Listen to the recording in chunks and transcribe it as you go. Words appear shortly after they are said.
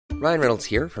Ryan Reynolds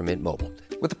here from Mint Mobile.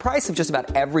 With the price of just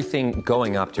about everything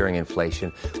going up during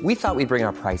inflation, we thought we'd bring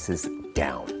our prices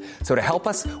down. So to help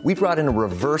us, we brought in a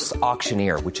reverse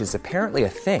auctioneer, which is apparently a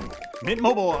thing. Mint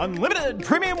Mobile Unlimited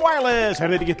Premium Wireless. How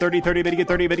to get 30, 30, bit to get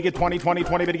 30, bit to get 20, 20,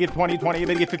 20, bit to get 20, 20,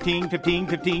 bit to get 15, 15,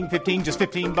 15, 15, just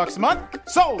 $15 a month?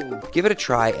 Sold! Give it a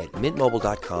try at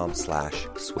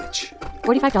mintmobile.com/switch.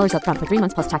 $45 up front for 3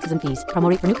 months plus taxes and fees.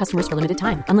 Promo rate for new customers for limited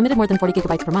time. Unlimited more than 40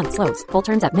 gigabytes per month. Slows full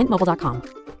terms at mintmobile.com.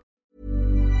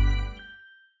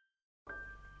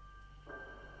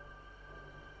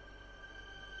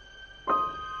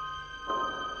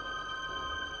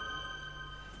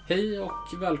 Hej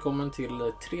och välkommen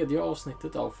till tredje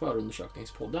avsnittet av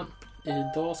Förundersökningspodden.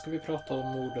 Idag ska vi prata om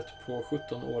mordet på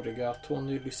 17-åriga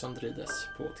Tony Lysandrides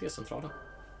på T-centralen.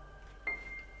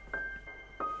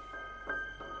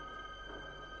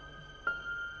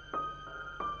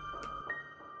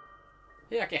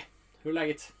 Hej Jacke, hur är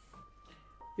läget?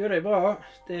 Jo, det är bra.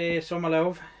 Det är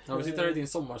sommarlov. Ja, vi sitter här i din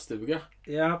sommarstuga.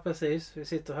 Ja, precis. Vi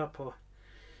sitter här på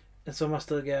en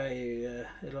sommarstuga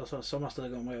eller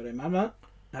sommarstugeområde i Malmö.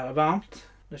 Här är varmt.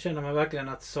 Nu känner man verkligen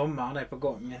att sommaren är på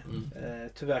gång.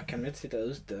 Tyvärr kan vi inte sitta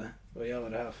ute och göra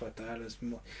det här för att det är alldeles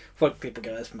folk klipper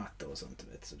gräsmattor och sånt.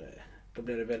 Vet, så då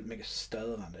blir det väldigt mycket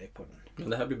störande i podden. Men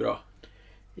det här blir bra.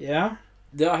 Ja.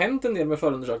 Det har hänt en del med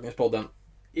Förundersökningspodden.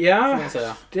 Ja, man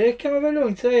säga. Det kan man väl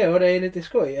lugnt säga och det är lite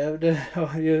skoj. Det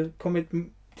har ju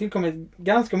tillkommit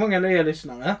ganska många nya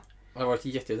lyssnare. Det har varit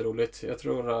jätteroligt. Jag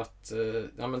tror att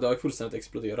men det har ju fullständigt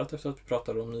exploderat efter att vi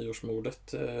pratade om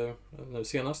nyårsmordet nu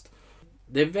senast.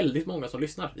 Det är väldigt många som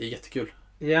lyssnar. Det är jättekul.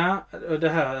 Ja, och det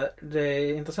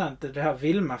är intressant. Det här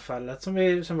Vilma-fallet som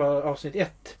var avsnitt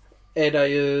 1 är det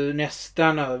ju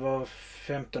nästan över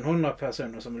 1500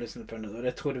 personer som har lyssnat på nu. Och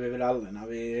det trodde vi väl aldrig när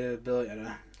vi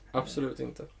började. Absolut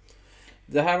inte.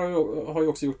 Det här har ju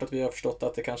också gjort att vi har förstått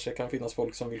att det kanske kan finnas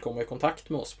folk som vill komma i kontakt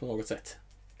med oss på något sätt.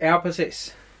 Ja,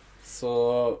 precis.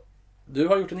 Så du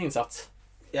har gjort en insats.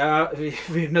 Ja,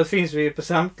 nu finns vi på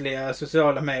samtliga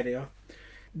sociala medier.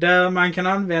 Där man kan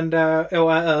använda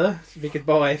ÅAÖ, vilket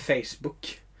bara är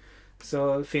Facebook.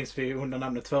 Så finns vi under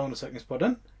namnet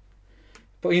Förundersökningspodden.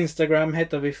 På Instagram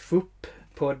heter vi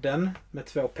FUP-podden med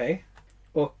 2P.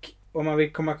 Och om man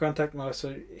vill komma i kontakt med oss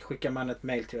så skickar man ett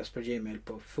mail till oss på Gmail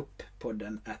på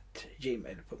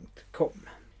fuppodden@gmail.com.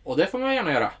 Och det får man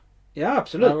gärna göra. Ja,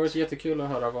 absolut. Det har varit jättekul att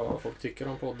höra vad folk tycker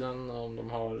om podden. Om de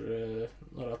har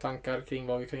några tankar kring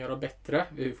vad vi kan göra bättre.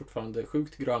 Vi är ju fortfarande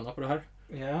sjukt gröna på det här.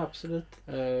 Ja, absolut.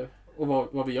 Och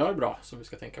vad vi gör bra som vi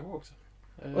ska tänka på också.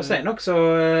 Och sen också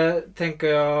tänker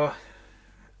jag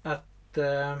att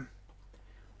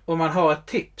om man har ett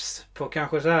tips på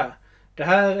kanske så här. Det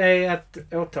här är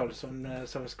ett åtal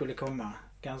som skulle komma.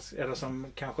 Eller som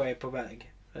kanske är på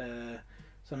väg.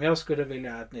 Som jag skulle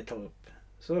vilja att ni tar upp.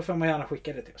 Så får man gärna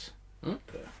skicka det till oss.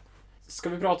 Ska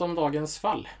vi prata om dagens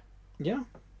fall? Ja.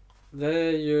 Det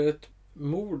är ju ett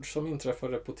mord som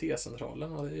inträffade på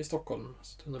T-centralen i Stockholm,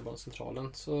 alltså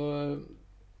tunnelbanecentralen. Så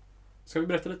ska vi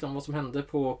berätta lite om vad som hände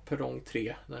på perrong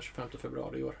 3 den 25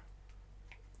 februari i år.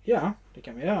 Ja, det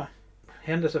kan vi göra.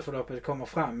 Händelseförloppet kommer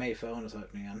fram i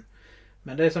förundersökningen.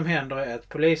 Men det som händer är att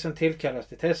polisen tillkallas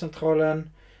till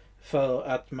T-centralen för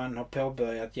att man har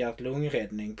påbörjat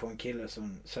hjärt-lungräddning på en kille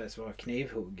som sägs vara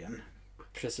knivhuggen.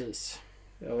 Precis.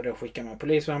 Och då skickar man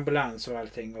polis och ambulans och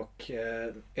allting. Och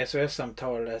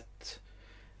SOS-samtalet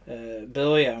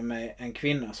börjar med en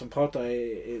kvinna som pratar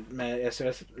med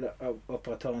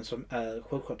SOS-operatören som är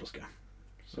sjuksköterska.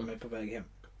 Som är på väg hem.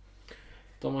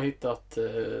 De har hittat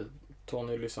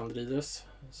Tony Lysandrides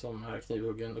som är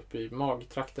knivhuggen uppe i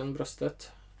magtrakten,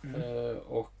 bröstet.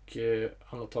 Och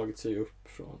han har tagit sig upp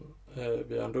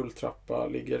via en rulltrappa,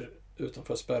 ligger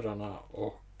utanför spärrarna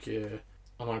och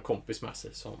han har en kompis med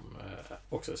sig som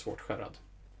också är svårt skärrad.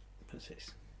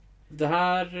 Precis. Det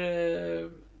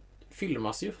här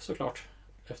filmas ju såklart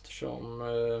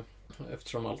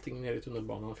eftersom allting nere i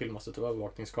tunnelbanan filmas av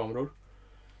övervakningskameror.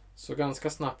 Så ganska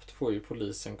snabbt får ju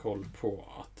polisen koll på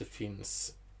att det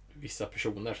finns vissa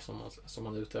personer som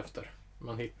man är ute efter.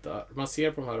 Man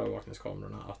ser på de här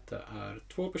övervakningskamerorna att det är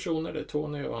 2 personer. Det är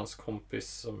Tony och hans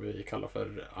kompis som vi kallar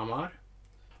för Amar.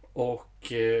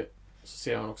 Och så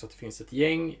ser man också att det finns ett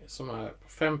gäng som är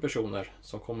 5 personer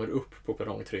som kommer upp på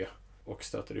perrong 3 och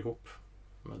stöter ihop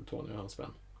med Tony och hans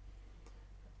vän.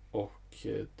 Och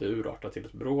det urartar till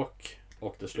ett bråk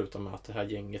och det slutar med att det här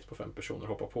gänget på 5 personer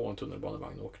hoppar på en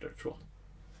tunnelbanevagn och åker därifrån.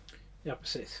 Ja,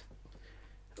 precis.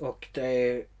 Och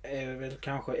det är väl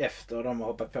kanske efter de har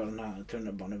hoppat på den här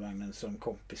tunnelbanevagnen som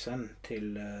kompisen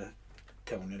till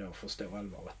Tony då förstår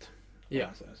allvaret. Ja.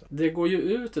 Det går ju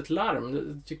ut ett larm.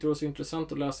 Jag tyckte det var så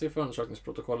intressant att läsa i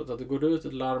förundersökningsprotokollet att det går ut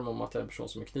ett larm om att det är en person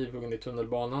som är knivhuggen i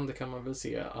tunnelbanan. Det kan man väl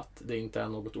se att det inte är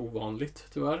något ovanligt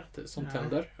tyvärr som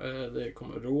händer. Det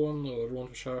kommer rån och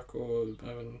rånförsök och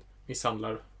även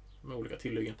misshandlar med olika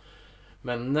tillhyggen.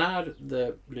 Men när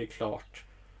det blir klart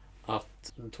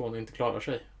att Tony inte klarar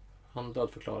sig, han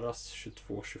dödförklaras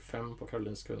 22:25 på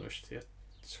Karolinska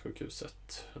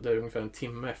universitetssjukhuset. Det är ungefär en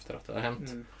timme efter att det har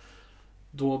hänt.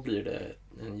 Då blir det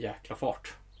en jäkla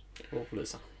fart på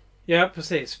polisen. Ja,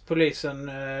 precis.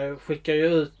 Polisen skickar ju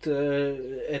ut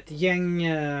ett gäng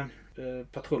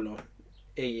patruller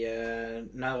i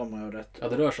närområdet. Ja,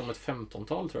 det rör sig om ett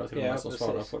 15-tal tror jag till och med som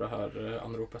svarar på det här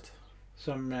anropet.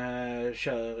 Som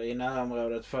kör i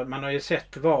närområdet. För man har ju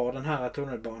sett var den här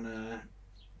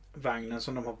tunnelbanevagnen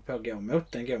som de hoppar på går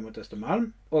mot. Den går mot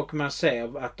Östermalm. Och man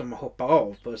ser att de hoppar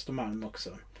av på Östermalm också.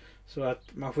 Så att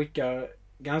man skickar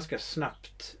ganska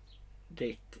snabbt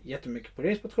dit jättemycket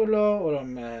polispatruller och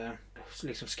de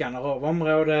liksom skannar av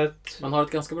området. Man har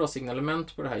ett ganska bra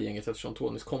signalement på det här gänget eftersom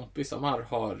Tonys kompis Amar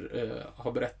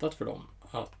har berättat för dem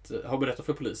har berättat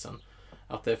för polisen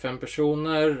att det är 5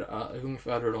 personer,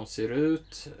 ungefär hur de ser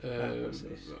ut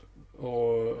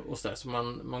och sådär. Så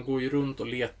man går ju runt och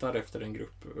letar efter en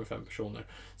grupp 5 personer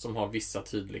som har vissa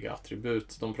tydliga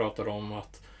attribut. De pratar om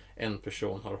att en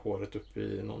person har håret upp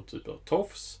i någon typ av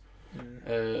tofs.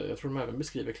 Jag tror de även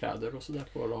beskriver kläder och sådär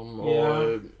på dem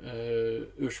och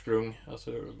ursprung,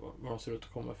 alltså var de ser ut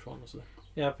att komma ifrån och sådär.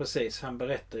 Ja, precis. Han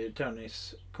berättar ju,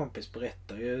 Tonys kompis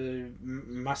berättar ju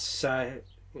massa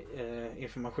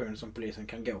information som polisen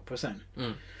kan gå på sen.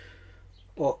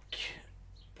 Och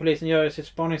polisen gör ju sitt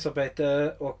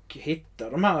spaningsarbete och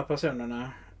hittar de här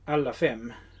personerna, alla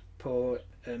 5, på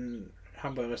en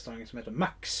hamburgerrestaurang som heter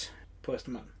Max på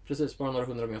Östermalm. Precis, bara några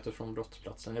 100 meter från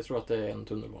brottsplatsen. Jag tror att det är en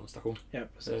tunnelbanestation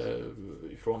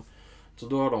ifrån. Så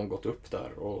då har de gått upp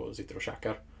där och sitter och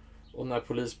käkar. Och när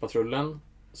polispatrullen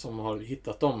som har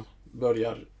hittat dem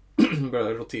börjar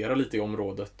rotera lite i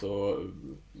området och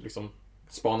liksom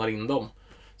spanar in dem,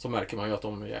 så märker man ju att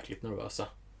de är jäkligt nervösa.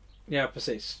 Ja,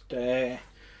 precis. Det är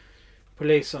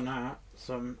poliserna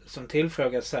som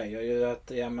tillfrågas säger ju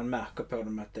att man märker på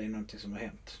dem att det är någonting som har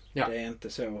hänt. Ja. Det är inte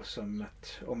så som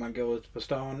att om man går ut på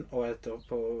stan och äter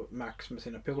på Max med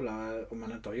sina polare och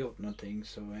man inte har gjort någonting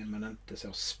så är man inte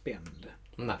så spänd.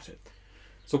 Nej.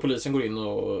 Så polisen går in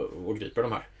och griper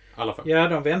de här, alla 5? Ja,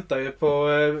 de väntar ju på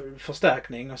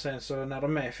förstärkning och sen så när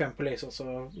de är 5 poliser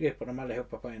så griper de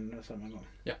allihopa på en och samma gång.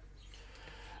 Ja.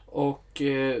 Och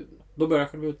då börjar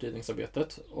själva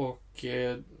utredningsarbetet och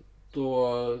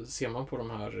då ser man på de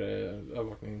här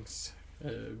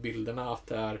övervakningsbilderna att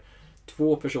det är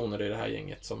 2 personer i det här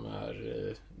gänget som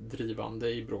är drivande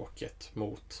i bråket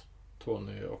mot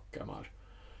Tony och Amar.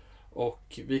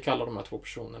 Och vi kallar de här 2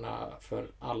 personerna för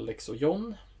Alex och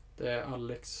John. Det är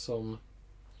Alex som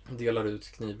delar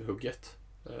ut knivhugget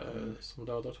som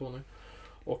dödar Tony.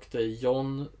 Och det är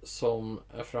John som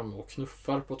är framme och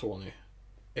knuffar på Tony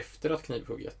efter att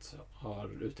knivhugget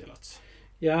har utdelats.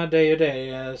 Ja, det är ju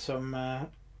det som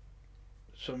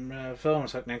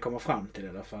förundersökningen kommer fram till i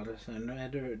alla fall. Sen är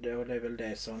det är väl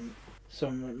det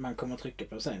som man kommer trycka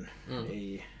på sen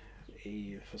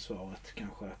i försvaret.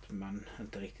 Kanske att man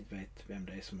inte riktigt vet vem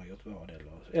det är som har gjort vad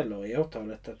eller i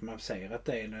åtalet att man säger att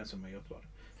det är den som har gjort vad.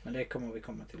 Men det kommer vi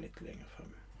komma till lite längre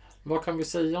fram. Vad kan vi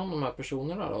säga om de här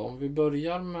personerna då? Om vi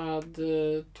börjar med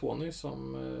Tony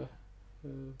som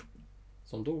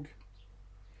dog.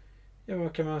 Ja,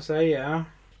 vad kan man säga?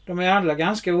 De är alla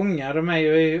ganska unga. De är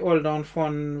ju i åldern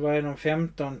från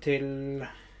 15 till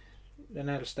den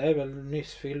äldsta är väl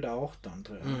nyss fyllda 18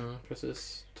 tror jag.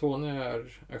 Precis. Tony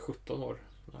är 17 år.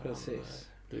 Precis. Han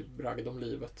blir bragd om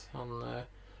livet.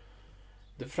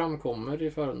 Det framkommer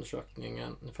i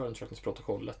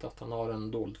förundersökningsprotokollet att han har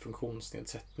en dold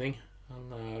funktionsnedsättning.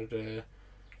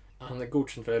 Han är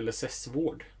godkänd för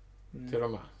LSS-vård till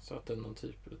och med. Så att det är någon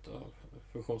typ av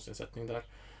funktionsnedsättning där.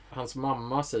 Hans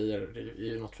mamma säger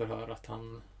i något förhör att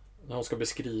när hon ska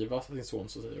beskriva sin son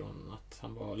så säger hon att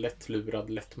han var lättlurad,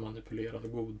 lättmanipulerad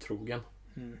och godtrogen.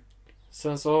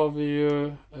 Sen så har vi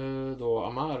ju då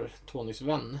Amar, Tonys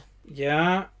vän.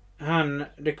 Ja,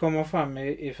 det kommer fram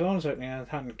i förundersökningen att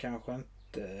han kanske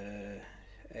inte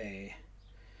är,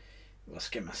 vad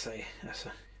ska man säga, alltså,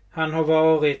 han har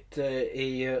varit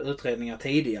i utredningar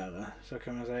tidigare, så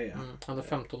kan man säga. Han är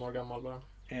 15 år gammal bara.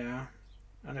 Ja,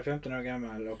 han är 15 år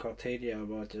gammal och har tidigare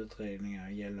varit i utredningar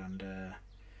gällande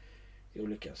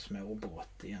olika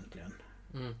småbrott egentligen.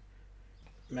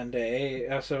 Men det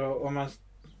är, alltså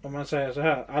om man säger så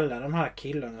här, alla de här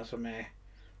killarna som är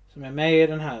med i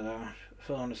den här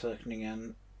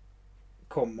förundersökningen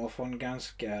kommer från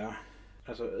ganska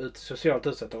alltså socialt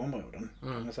utsatta områden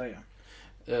kan man säga.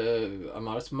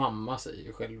 Amars mamma säger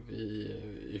ju själv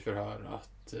i förhör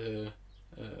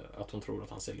att hon tror att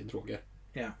han säljer droger.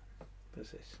 Ja,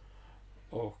 precis.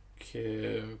 Och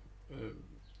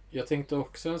jag tänkte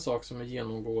också en sak som är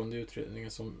genomgående i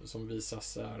utredningen som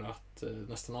visas är att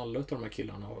nästan alla av de här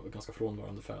killarna har ganska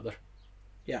frånvarande fäder.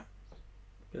 Ja,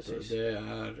 precis. Så det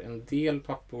är en del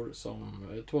pappor som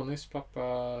Tonys pappa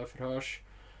förhörs,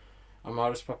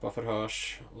 Amars pappa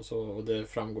förhörs och det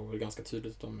framgår väl ganska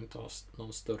tydligt att de inte har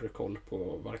någon större koll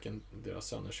på varken deras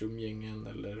söners umgängen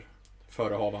eller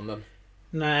förehavanden.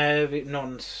 Nej,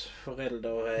 någons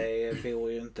förälder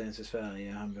bor ju inte ens i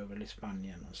Sverige. Han bor väl i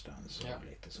Spanien någonstans. Ja. Och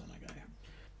lite sådana grejer.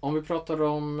 Om vi pratar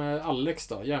om Alex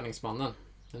då, gärningsmannen.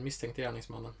 Den misstänkte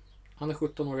gärningsmannen. Han är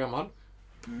 17 år gammal.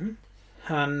 Mm.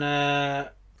 Han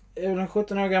är en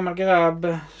 17 år gammal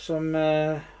grabb som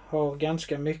har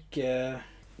ganska mycket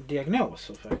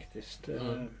diagnoser faktiskt.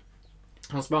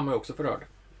 Hans mamma är också förhörd.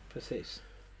 Precis.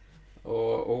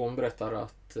 Och hon berättar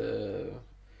att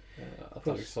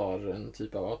Alex har en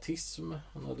typ av autism.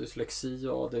 Han har dyslexi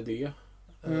och ADD.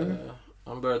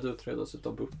 Han började utredas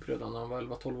utav BUP redan när han var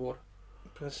 11-12 år.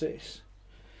 Precis.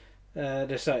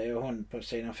 Det säger hon på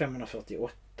sidan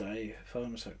 548 i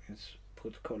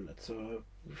förundersökningsprotokollet. Så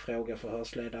frågar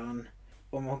förhörsledaren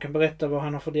om hon kan berätta vad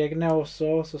han har för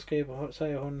diagnoser. Så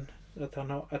säger hon att han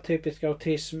har atypisk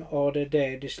autism, ADD,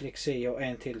 dyslexi och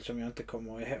en till som jag inte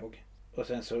kommer ihåg. Och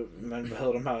sen så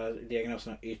hur de här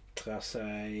diagnoserna yttrar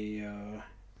sig.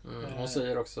 Hon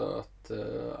säger också att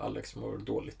Alex mår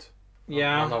dåligt. Ja.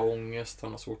 Han har ångest,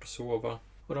 han har svårt att sova.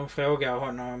 Och de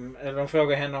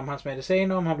frågar henne om hans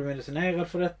mediciner, om han blir medicinerad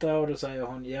för detta. Och då säger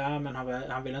hon ja, men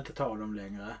han vill inte ta dem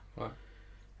längre.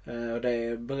 Och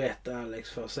det berättar Alex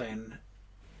för sen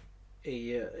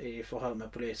i förhör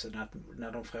med polisen att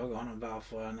när de frågar honom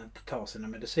varför han inte tar sina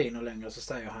mediciner längre så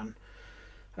säger han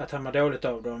att han mår dåligt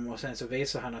av dem och sen så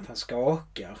visar han att han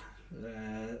skakar.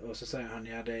 Och så säger han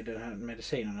ja, det är de här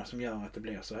medicinerna som gör att det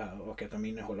blir så här och att de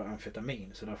innehåller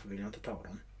amfetamin så därför vill jag inte ta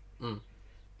dem.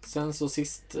 Sen så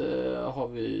sist har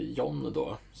vi John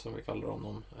då, som vi kallar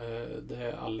honom. Det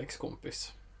är Alex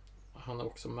kompis. Han är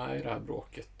också med i det här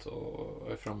bråket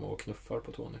och är framme och knuffar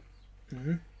på Tony.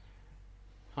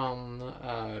 Han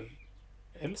är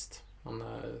äldst. Han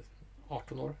är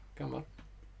 18 år gammal.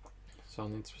 Så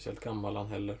han är inte speciellt gammal han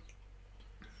heller.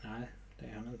 Nej, det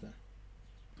är han inte.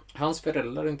 Hans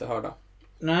föräldrar är inte hörda.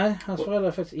 Nej, hans föräldrar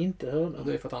är faktiskt inte hörda. Och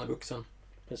det är för att han är vuxen.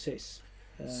 Precis.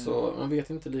 Så man vet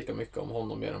inte lika mycket om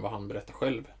honom mer än vad han berättar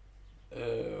själv.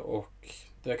 Och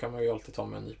det kan man ju alltid ta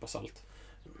med en nypa salt.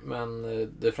 Men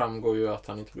det framgår ju att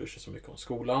han inte bryr sig så mycket om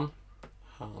skolan.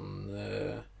 Han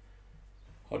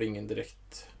har ingen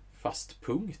direkt fast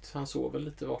punkt. Han sover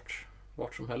lite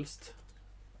vart som helst.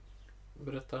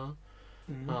 Berättar han.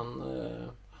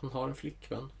 Han har en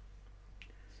flickvän.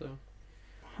 Så.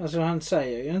 Alltså han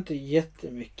säger ju inte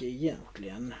jättemycket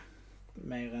egentligen.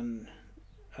 Mer än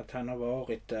att han har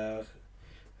varit där.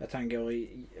 Att han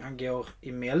går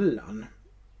emellan.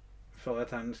 För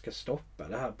att han ska stoppa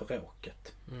det här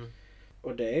bråket.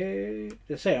 Och det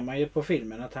ser man ju på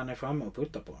filmen att han är framme och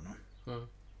puttar på honom.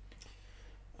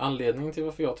 Anledningen till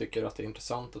varför jag tycker att det är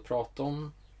intressant att prata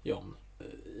om John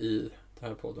i den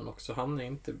här podden också. Han är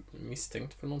inte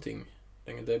misstänkt för någonting.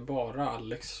 Det är bara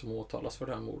Alex som åtalas för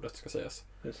det här mordet ska sägas.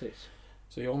 Precis.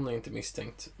 Så John är inte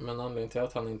misstänkt. Men anledningen till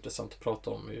att han är intressant att prata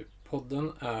om i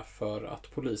podden är för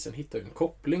att polisen hittar en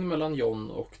koppling mellan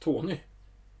John och Tony.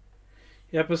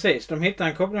 Ja precis, de hittar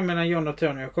en koppling mellan John och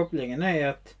Tony och kopplingen är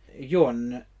att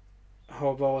John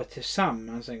har varit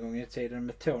tillsammans en gång i tiden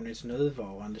med Tonys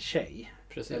nuvarande tjej.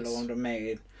 Precis. Eller om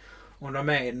de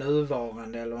är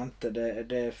nuvarande eller inte,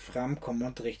 det framkommer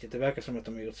inte riktigt. Det verkar som att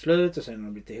de har gjort slut och sen har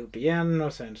de blivit ihop igen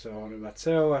och sen så har det varit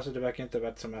så. Alltså det verkar inte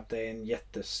varit som att det är en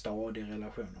jättestadig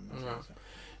relation.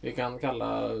 Vi kan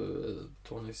kalla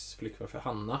Tonys flickvän för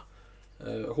Hanna.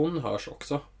 Hon hörs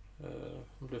också.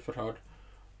 Hon blir förhörd.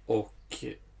 Och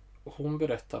hon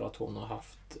berättar att hon har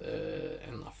haft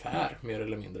en affär mer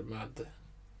eller mindre med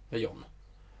John.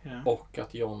 Ja. Och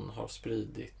att John har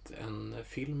spridit en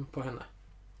film på henne.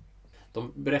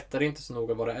 De berättar inte så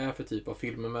noga vad det är för typ av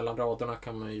filmer. Mellan raderna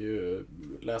kan man ju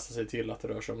läsa sig till att det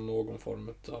rör sig om någon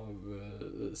form av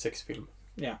sexfilm.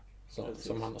 Ja,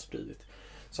 som han har spridit.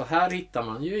 Så här hittar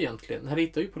man ju egentligen, här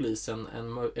hittar ju polisen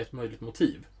ett möjligt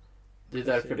motiv. Det är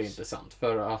därför det är intressant.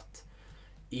 För att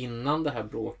innan det här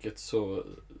bråket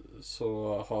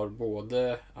så har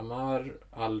både Amar,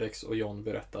 Alex och John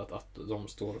berättat att de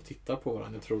står och tittar på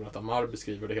varandra. Jag tror att Amar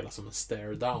beskriver det hela som en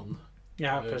stare down.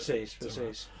 Ja,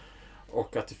 precis.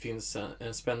 Och att det finns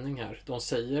en spänning här. De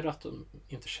säger att de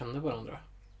inte känner varandra.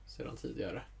 sedan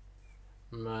tidigare.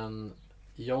 Men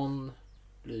John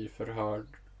blir förhörd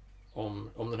om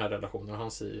den här relationen.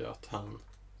 Han säger ju att han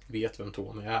vet vem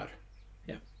Tony är.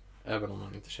 Ja. Även om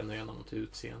han inte känner igen honom till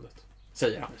utseendet.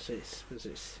 Säger han.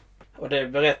 Precis. Och det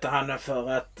berättar han för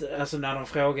att, alltså när de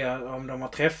frågar om de har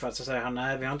träffats så säger han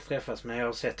nej, vi har inte träffats, men jag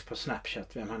har sett på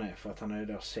Snapchat vem han är, för att han har ju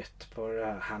då sett på det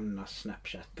här Hannas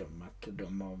Snapchat om att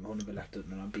hon har väl lagt ut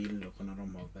några bilder på när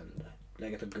de har väl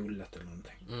legat och gullat eller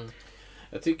någonting. Mm.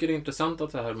 Jag tycker det är intressant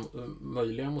att det här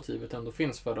möjliga motivet ändå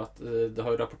finns, för att det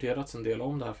har ju rapporterats en del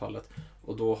om det här fallet,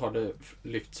 och då har det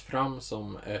lyfts fram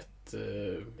som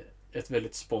ett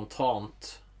väldigt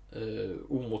spontant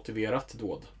omotiverat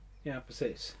dåd. Ja,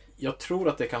 precis. Jag tror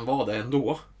att det kan vara det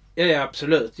ändå. Ja,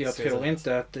 absolut. Jag tror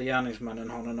inte att gärningsmannen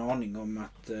har någon aning om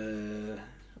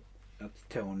att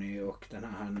Tony och den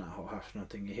här Hanna har haft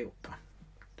någonting ihop.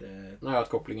 Nej, att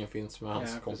kopplingen finns med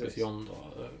hans kompis precis. John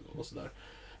då, och sådär.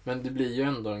 Men det blir ju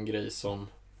ändå en grej som...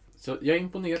 Så jag är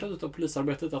imponerad av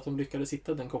polisarbetet att de lyckades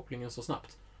hitta den kopplingen så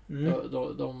snabbt.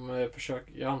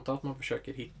 Jag antar att man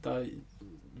försöker hitta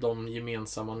de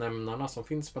gemensamma nämnarna som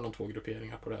finns på de två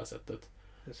grupperingar på det här sättet.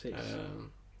 Precis.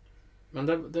 Men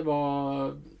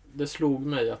det slog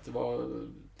mig att det var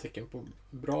tecken på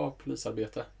bra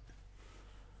polisarbete.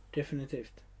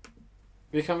 Definitivt.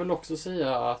 Vi kan väl också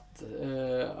säga att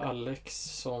Alex,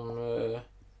 som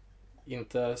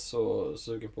inte är så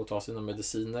sugen på att ta sina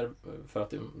mediciner för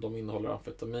att de innehåller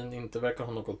amfetamin, inte verkar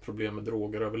ha något problem med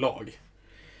droger överlag.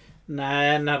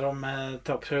 Nej, när de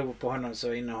tar prov på honom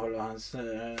så innehåller hans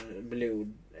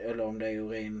blod, eller om det är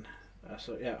urin,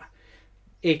 alltså ja.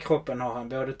 I kroppen har han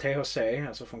både THC,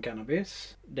 alltså från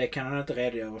cannabis. Det kan han inte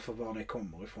redogöra för var det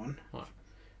kommer ifrån.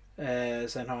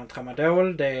 Sen har han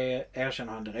tramadol. Det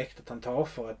erkänner han direkt att han tar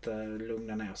för att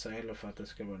lugna ner sig, eller för att det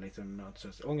ska vara liksom något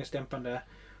sorts ångestdämpande.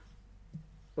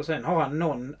 Och sen har han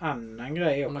någon annan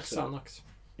grej också. Xanax.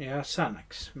 Ja,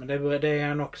 Xanax. Men det är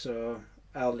han också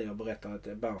ärlig och berättar att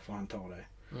det är varför han tar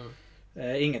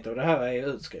det. Inget av det här är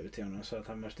utskrivet till honom, så att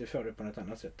han måste få det på något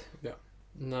annat sätt. Ja.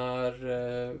 När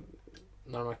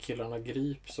de här killarna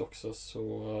grips också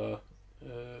så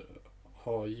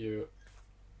har ju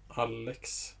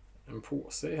Alex en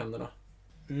påse i händerna.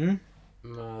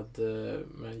 Med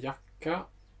en jacka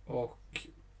och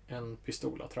en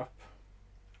pistolattrapp.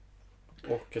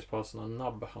 Och ett par sådana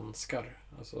nabbhandskar.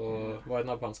 Alltså, vad är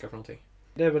nabbhandskar för någonting?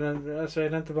 Det är väl är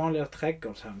det inte vanliga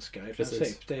trädgårdshandskar i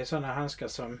princip. Det är sådana handskar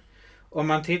som, om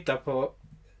man tittar på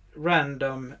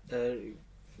random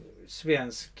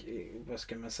svensk, vad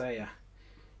ska man säga,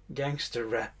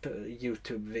 gangsterrap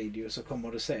YouTube-video, så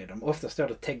kommer du se dem. Ofta står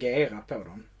det Tegera på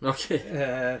dem.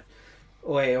 Okej.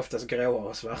 Och är oftast gråa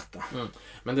och svarta.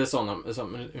 Men det är sådana,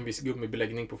 som en viss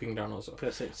gummibeläggning på fingrarna och så.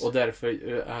 Precis. Och därför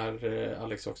är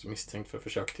Alex också misstänkt för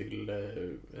försök till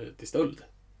stöld.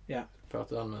 Ja. För att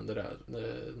du använder det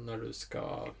när du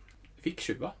ska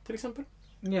ficktjuva till exempel.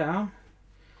 Ja.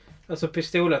 Alltså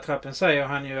pistolattrappen säger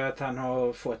han ju att han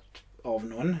har fått av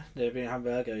någon. Han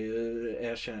vägrar ju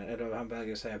erkänna, eller han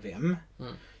vägrar säga vem.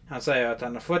 Han säger att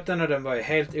han har fått den och den var i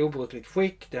helt obrukligt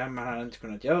skick. Man hade inte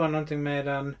kunnat göra någonting med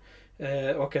den.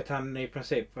 Och att han i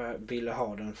princip ville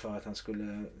ha den för att han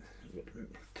skulle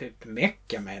typ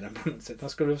mecka med den på något sätt. Han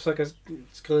skulle försöka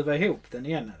skruva ihop den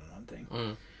igen eller någonting.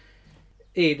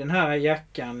 I den här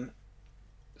jackan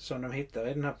som de hittar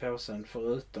i den här påsen,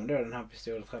 förutom då den här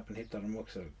pistolattrappen, hittar de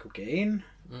också kokain.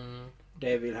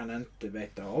 Det vill han inte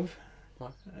veta av.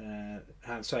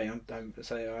 Han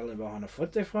säger aldrig var han har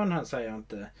fått det ifrån.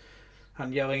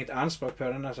 Han gör inget anspråk på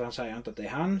den, alltså han säger inte att det är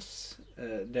hans.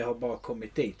 Det har bara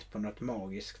kommit dit på något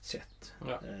magiskt sätt.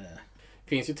 Ja. Det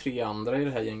finns ju 3 andra i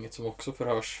det här gänget som också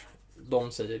förhörs.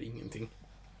 De säger ingenting.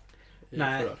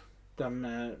 Nej,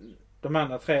 de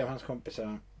andra 3 av hans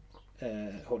kompisar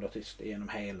håller tyst genom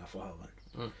hela förhören.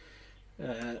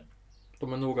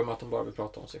 De är noga med att de bara vill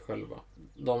prata om sig själva.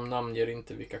 De namnger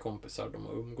inte vilka kompisar de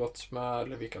har umgåtts med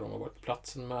eller vilka de har varit på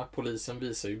platsen med. Polisen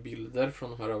visar ju bilder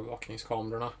från de här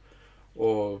övervakningskamerorna.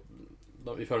 Och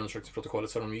i förundersökningsprotokollet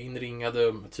så är de ju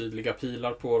inringade med tydliga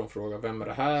pilar på. De frågar vem är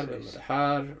det här? Vem är det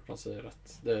här? De säger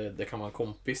att det kan vara en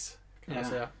kompis, kan man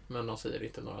säga. Men de säger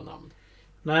inte några namn.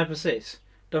 Nej, precis.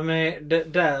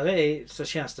 Där är så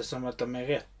känns det som att de är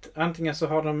rätt. Antingen så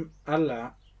har de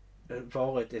alla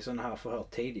varit i sådana här förhör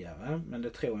tidigare, men det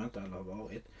tror jag inte alla har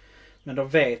varit. Men de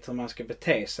vet hur man ska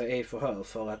bete sig i förhör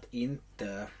för att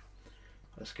inte,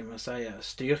 vad ska man säga,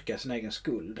 styrka sin egen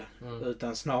skuld.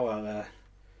 Utan snarare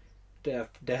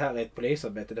det här är ett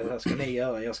polisarbete, det här ska ni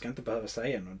göra, jag ska inte behöva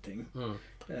säga någonting.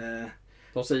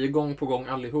 De säger gång på gång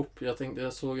allihop.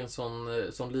 Jag såg en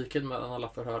sån likhet mellan alla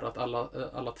förhör att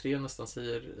alla tre nästan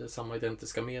säger samma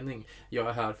identiska mening. Jag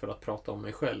är här för att prata om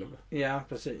mig själv. Ja,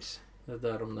 precis. Det är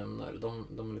där de nämner. De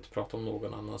vill inte prata om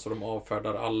någon annan, så de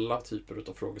avfärdar alla typer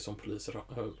av frågor som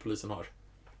polisen har.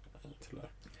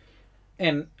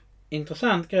 En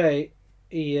intressant grej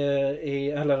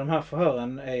i alla de här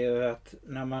förhören är ju att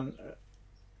när man...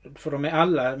 För de är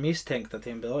alla misstänkta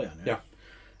till en början. Ja.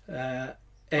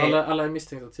 Alla är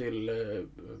misstänkta till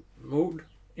mord.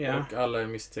 Ja. Och alla är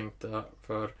misstänkta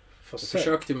för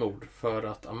försök till mord. För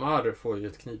att Amar får ju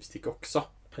ett knivstick också.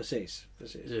 Precis.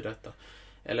 I detta.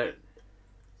 Eller...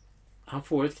 Han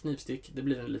får ett knivstick. Det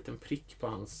blir en liten prick på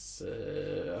hans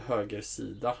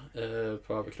högersida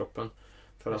på överkroppen.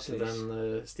 För att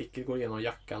den sticket går igenom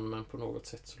jackan, men på något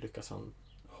sätt så lyckas han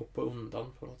hoppa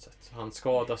undan på något sätt. Så han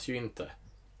skadas ju inte.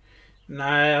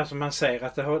 Nej, alltså man säger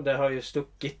att det har ju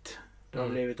stuckit. Det har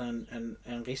blivit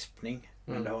en rispning.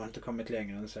 Men det har inte kommit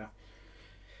längre än så.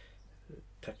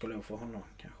 Tack och lov för honom,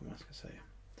 kanske man ska säga.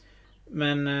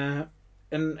 Men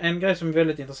en grej som är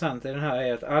väldigt intressant i den här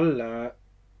är att alla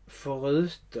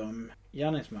förutom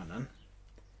gärningsmannen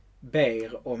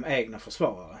ber om egna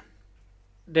försvarare.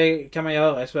 Det kan man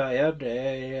göra i Sverige.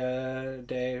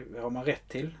 Det har man rätt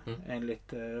till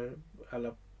enligt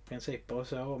alla principer och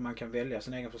så. Och man kan välja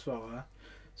sin egen försvarare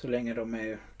så länge de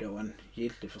är då en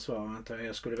giltig försvarare, antar jag.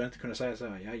 Jag skulle väl inte kunna säga så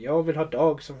här: ja, jag vill ha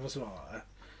Dag som försvarare.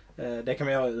 Det kan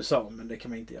man göra i USA, men det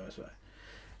kan man inte göra i Sverige.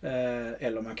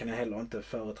 Eller man kan heller inte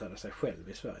företräda sig själv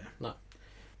i Sverige. Nej.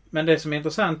 Men det som är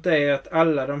intressant är att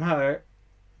alla de här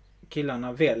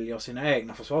killarna väljer sina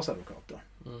egna försvarsadvokater.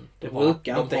 Det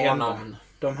brukar inte hända. Namn.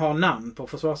 De har namn på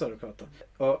försvarsadvokater.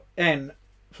 Och en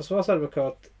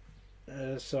försvarsadvokat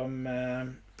som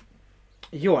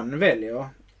John väljer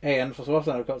är en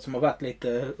försvarsadvokat som har varit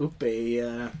lite uppe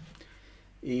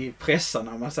i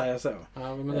pressarna, om man säger så.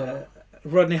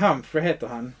 Rodney Humphrey heter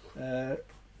han.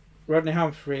 Rodney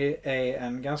Humphrey är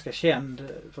en ganska känd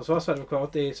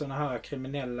försvarsadvokat i sådana här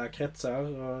kriminella kretsar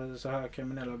och så här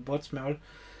kriminella brottsmål.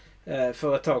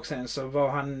 För ett tag sedan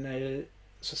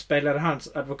så spelade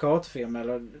hans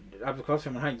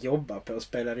advokatfirman han jobbar på och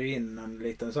spelade in en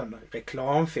liten sån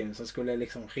reklamfilm som skulle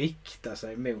liksom rikta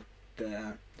sig mot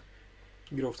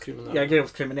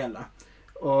grovt kriminella.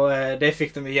 Och det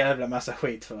fick de en jävla massa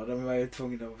skit för. De var ju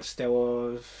tvungna att stå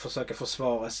och försöka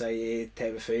försvara sig i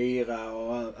TV4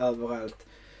 och överallt.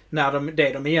 När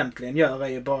det de egentligen gör är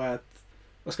ju bara att,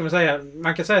 vad ska man säga?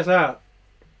 Man kan säga så här: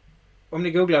 om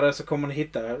ni googlar det så kommer ni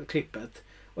hitta klippet.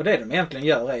 Och det de egentligen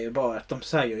gör är ju bara att de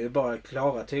säger ju bara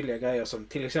klara, tydliga grejer som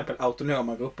till exempel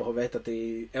autonoma grupper har vetat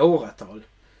i åratal.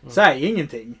 Säg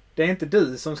ingenting. Det är inte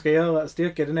du som ska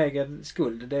styrka din egen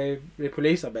skuld. Det är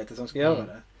polisarbetet som ska göra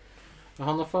det.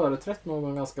 Han har företrätt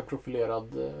någon ganska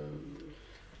profilerad...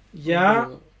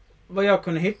 Ja, vad jag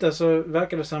kunde hitta så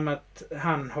verkar det som att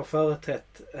han har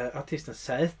företrätt artisten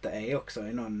Z.E. också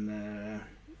i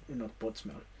något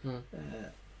brottsmål.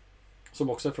 Som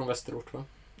också är från Västerort, va?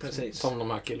 Precis. Som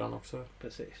de här killarna också.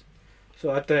 Precis.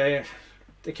 Så att det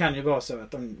kan ju vara så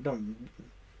att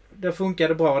det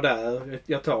funkade bra där.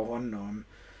 Jag tar honom.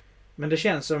 Men det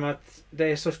känns som att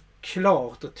det är så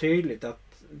klart och tydligt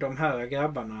att de här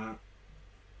grabbarna,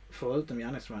 förutom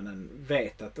gärningsmannen,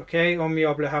 vet att okej, om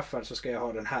jag blir haffad så ska jag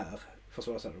ha den här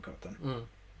försvarsadvokaten.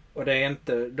 Och det är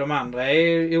inte, de andra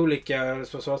är olika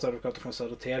försvarsadvokater från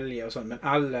Södertälje och sånt, men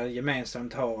alla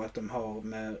gemensamt har att de har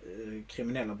med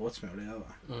kriminella brottsmål att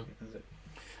göra.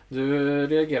 Du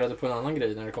reagerade på en annan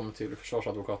grej när det kommer till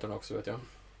försvarsadvokaterna också, vet jag.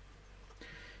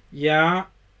 Ja,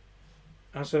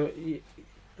 alltså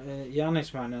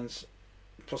gärningsmannens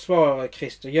försvarare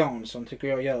Christer Jansson tycker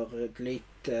jag gör ett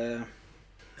lite,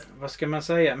 vad ska man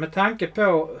säga, med tanke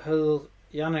på hur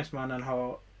gärningsmannen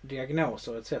har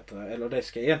diagnoser etc. eller det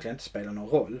ska egentligen inte spela någon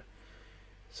roll,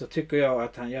 så tycker jag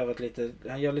att han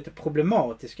gör lite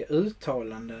problematiska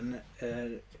uttalanden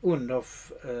under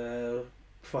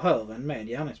förhören med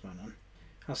gärningsmannen.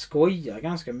 Han skojar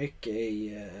ganska mycket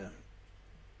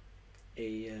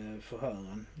i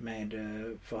förhören med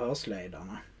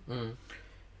förhörsledarna.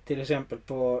 Till exempel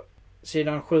på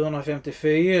sidan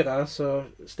 754 så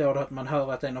står det att man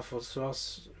hör att en av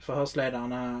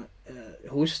förhörsledarna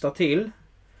hostar till.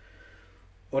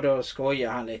 Och då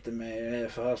skojar han lite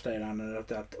med förhörsledaren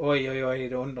att oj,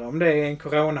 undrar om det är en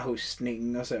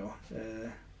coronahostning och så.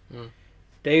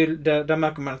 Det är ju, där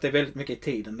märker man att det är väldigt mycket i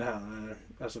tiden det här,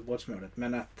 alltså brottsmålet.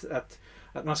 Men att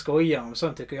man skojar om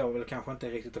sånt tycker jag väl kanske inte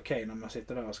är riktigt okej när man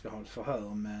sitter där och ska ha ett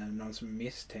förhör med någon som är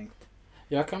misstänkt.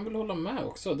 Jag kan väl hålla med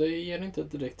också. Det ger inte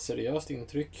ett direkt seriöst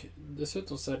intryck.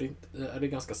 Dessutom så är det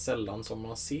ganska sällan som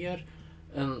man ser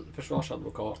en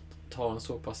försvarsadvokat ta en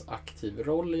så pass aktiv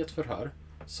roll i ett förhör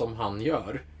som han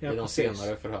gör i de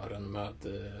senare förhören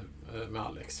med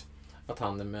Alex. Att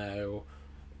han är med och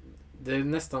det är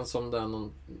nästan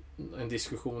som en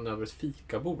diskussion över ett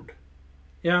fikabord.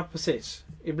 Ja, precis.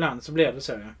 Ibland så blir det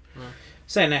så, ja.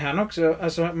 Sen är han också,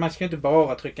 alltså man ska inte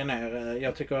bara trycka ner.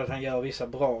 Jag tycker att han gör vissa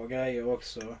bra grejer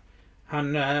också.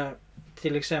 Han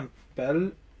till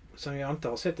exempel, som jag inte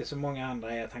har sett i så många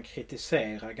andra, är att han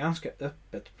kritiserar ganska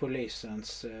öppet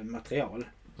polisens material.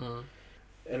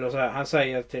 Eller så här, han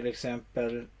säger till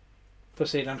exempel på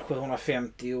sidan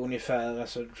 750 ungefär,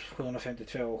 alltså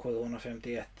 752 och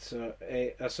 751, så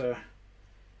är alltså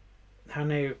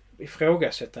han är ju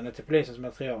ifrågasättande till polisens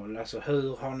material. Alltså hur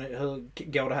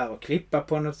går det här att klippa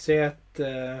på något sätt?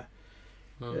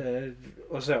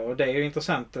 Och så. Och det är ju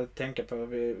intressant att tänka på.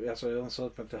 Alltså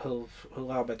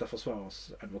hur arbetar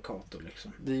försvarsadvokater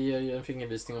liksom. Det ger ju en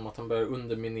fingervisning om att han börjar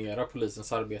underminera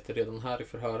polisens arbete redan här i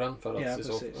förhören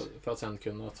för att sen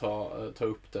kunna ta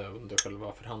upp det under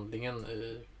själva förhandlingen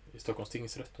i Stockholms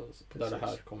tingsrätt där det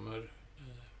här kommer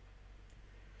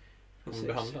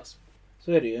behandlas.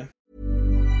 Så är det ju.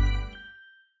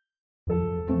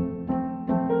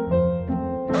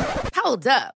 Hold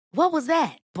up. What was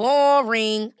that?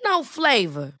 Boring. No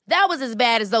flavor. That was as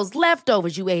bad as those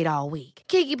leftovers you ate all week.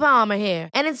 Keke Palmer here,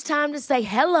 and it's time to say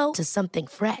hello to something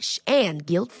fresh and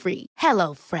guilt-free.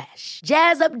 Hello Fresh.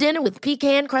 Jazz up dinner with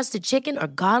pecan-crusted chicken or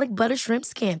garlic butter shrimp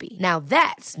scampi. Now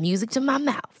that's music to my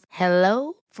mouth.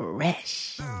 Hello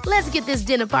Fresh. Let's get this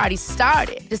dinner party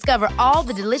started. Discover all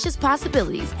the delicious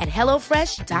possibilities at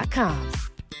hellofresh.com.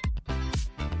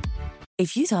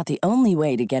 If you thought the only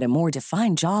way to get a more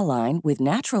defined jawline with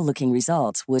natural-looking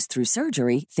results was through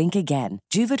surgery, think again.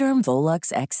 Juvederm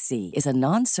Volux XC is a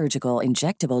non-surgical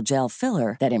injectable gel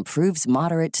filler that improves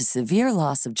moderate to severe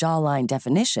loss of jawline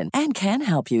definition and can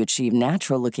help you achieve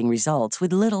natural-looking results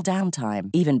with little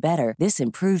downtime. Even better, this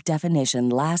improved definition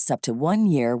lasts up to 1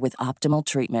 year with optimal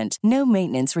treatment. No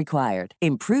maintenance required.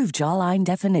 Improve jawline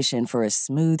definition for a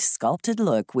smooth, sculpted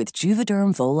look with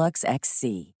Juvederm Volux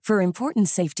XC. For important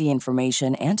safety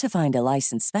information and to find a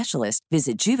licensed specialist,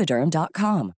 visit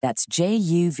Juvederm.com. That's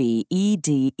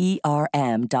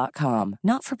JUVEDERM.com.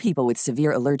 Not for people with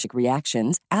severe allergic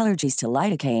reactions, allergies to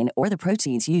lidocaine, or the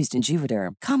proteins used in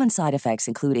Juvederm. Common side effects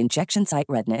include injection site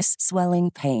redness,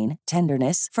 swelling, pain,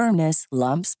 tenderness, firmness,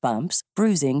 lumps, bumps,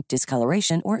 bruising,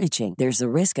 discoloration, or itching. There's a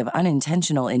risk of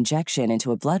unintentional injection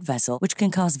into a blood vessel, which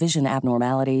can cause vision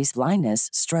abnormalities, blindness,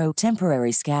 stroke,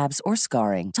 temporary scabs, or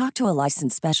scarring. Talk to a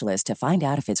licensed specialist to find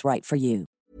out if it's right for you.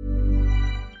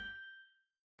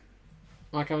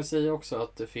 Man kan väl säga också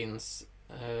att det finns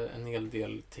en hel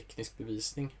del teknisk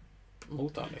bevisning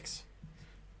mot Alex.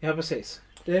 Ja, precis.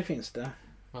 Det finns det.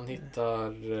 Man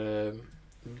hittar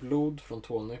blod från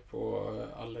Tony på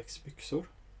Alex byxor.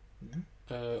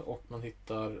 Och man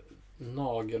hittar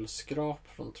nagelskrap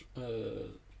från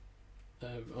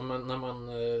när man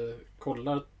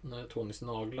kollar Tonys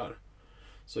naglar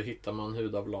så hittar man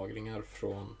hudavlagringar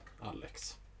från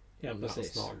Alex. Ja,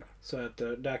 precis. Så att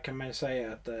där kan man ju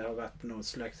säga att det har varit någon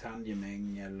slags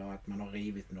handgemäng eller att man har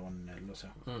rivit någon eller så.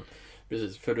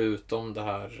 Precis, förutom det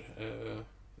här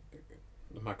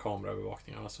de här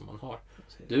kameraövervakningarna som man har.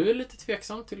 Precis. Du är lite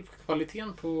tveksam till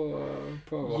kvaliteten på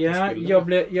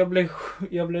övervakningsbilderna. Ja,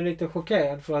 jag blev lite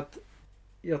chockerad för att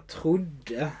jag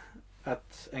trodde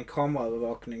att en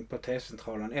kameraövervakning på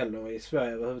T-centralen eller i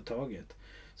Sverige överhuvudtaget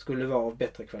skulle vara av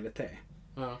bättre kvalitet.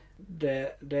 Ja.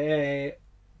 Det är,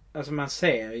 alltså man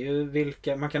ser ju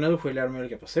vilka, man kan urskilja de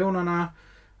olika personerna,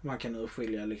 man kan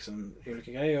urskilja liksom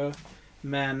olika grejer,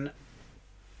 men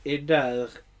i där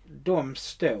de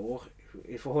står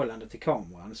i förhållande till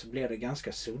kameran så blir det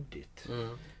ganska suddigt.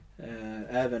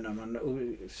 Även när man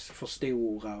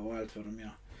förstorar och allt vad de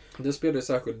gör. Det spelar ju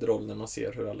särskild roll när man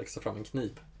ser hur Alex tar fram en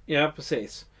kniv. Ja,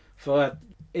 precis. För att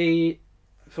i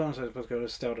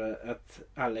förundersökningsprotokollet står det att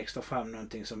Alex tar fram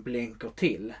någonting som blänker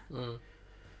till.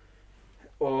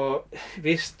 Och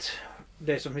visst,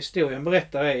 det som historien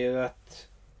berättar är ju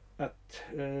att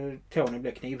Tony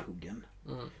blev knivhuggen.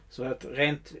 Så att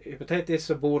rent hypotetiskt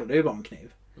så borde det ju vara en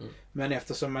kniv. Men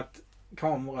eftersom att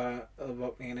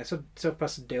kameraövervakningen är så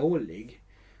pass dålig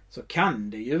så kan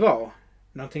det ju vara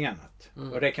någonting annat.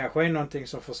 Och det kanske är någonting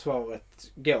som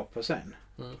försvaret går på sen.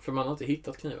 För man har inte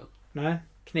hittat kniven. Nej,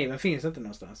 kniven finns inte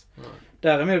någonstans.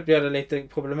 Däremot blir det lite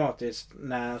problematiskt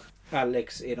när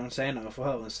Alex i de senare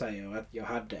förhören säger att jag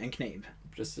hade en kniv.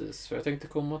 Precis, för jag tänkte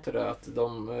komma till det att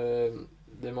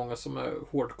det är många som är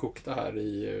hårdkokta här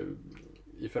i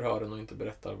förhören och inte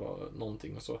berättar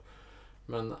någonting och så.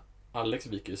 Men Alex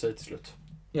viker ju sig till slut.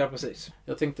 Ja, precis.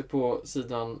 Jag tänkte på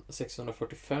sidan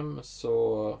 645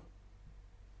 så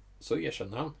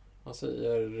erkänner han. Han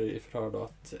säger i förhör då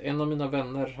att en av mina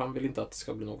vänner, han vill inte att det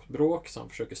ska bli något bråk, så han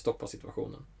försöker stoppa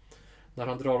situationen. När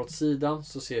han drar åt sidan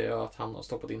så ser jag att han har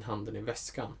stoppat in handen i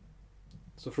väskan.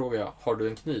 Så frågar jag, har du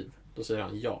en kniv? Då säger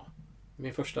han ja.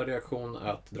 Min första reaktion är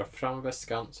att dra fram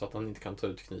väskan så att han inte kan ta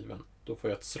ut kniven. Då får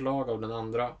jag ett slag av den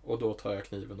andra och då tar jag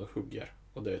kniven och hugger.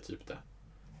 Och det är typ det.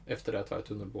 Efter det tar jag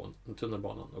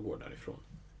tunnelbanan och går därifrån.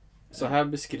 Så här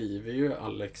beskriver ju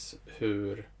Alex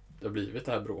hur det har blivit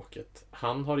det här bråket.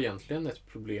 Han har egentligen ett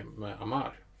problem med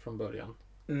Amar från början.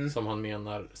 Som han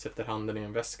menar sätter handen i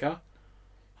en väska.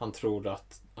 Han tror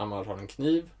att Amar har en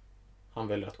kniv. Han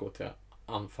väljer att gå till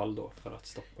anfall då för att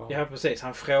stoppa. Ja, precis.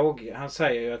 Han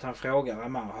säger ju att han frågar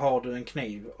Amar, har du en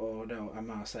kniv? Och då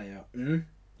Amar säger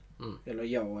eller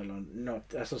ja eller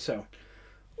något, alltså så.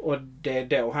 Och det är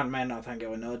då han menar att han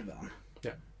går i nödvärn.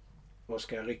 Ja. Och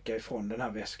ska rycka ifrån den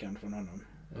här väskan från honom.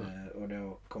 Och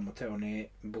då kommer Tony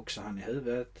boxa han i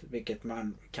huvudet, vilket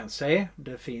man kan se.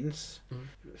 Det finns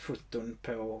foton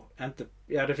på,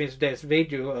 det finns dels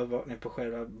videoövervakning på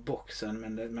själva boxen,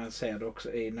 men man ser det också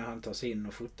när han tar sig in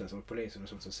och fotas av polisen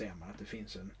och så ser man att det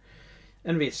finns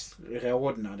en viss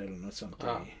rodnad eller något sånt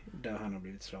där han har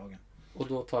blivit slagen. Och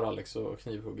då tar Alex och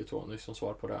knivhugger Tony som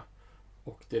svar på det.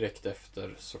 Och direkt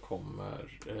efter så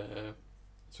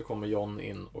kommer John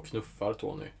in och knuffar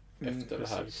Tony efter det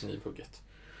här knivhugget.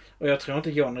 Och jag tror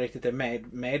inte John riktigt är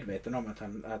medveten om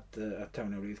att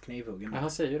Tony har blivit knivhuggen. Ja,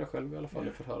 han säger det själv i alla fall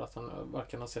i förhör att han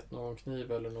varken har sett någon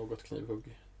kniv eller något knivhugg.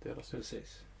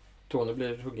 Precis. Tony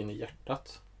blir huggen i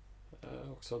hjärtat.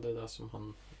 Också det där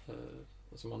som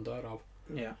han dör av.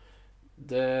 Ja.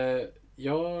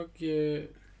 Jag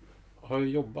har ju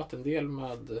jobbat en del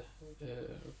med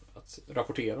att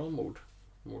rapportera om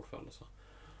mordfall och så.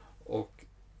 Och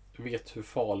vet hur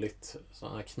farligt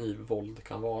sådana här knivvåld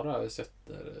kan vara. Jag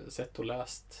har sett och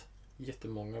läst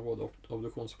jättemånga både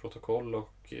obduktionsprotokoll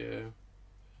och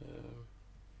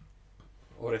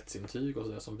rättsintyg och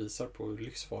så där som visar på hur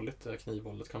livsfarligt det här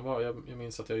knivvåldet kan vara. Jag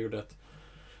minns att jag gjorde ett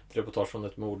reportage från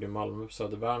ett mord i Malmö på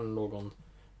Södervärn. Någon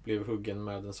blev huggen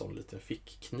med en sån liten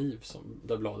fickkniv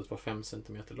där bladet var 5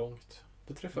 centimeter långt.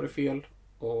 Det träffade fel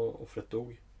och offret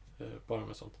dog bara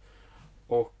med sånt.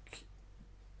 Och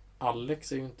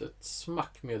Alex är ju inte ett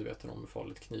smack medveten om hur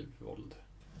farligt knivvåld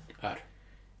är.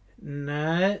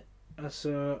 Nej,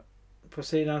 alltså på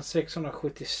sidan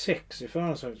 676 i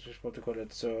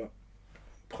förundersökningsprotokollet så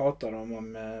pratar de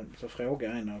om, så frågar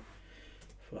en av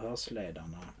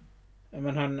förhörsledarna.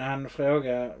 Men han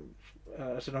frågar,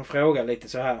 alltså de frågar lite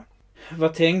så här.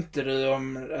 Vad tänkte du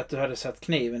om att du hade satt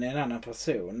kniven i en annan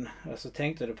person? Alltså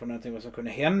tänkte du på någonting som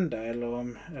kunde hända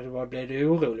eller vad blev du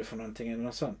orolig för någonting eller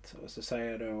något sånt? Och så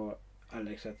säger då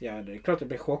Alex att ja, det är klart jag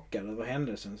blev chockad över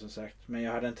händelsen som sagt, men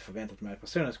jag hade inte förväntat mig att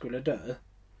personen skulle dö.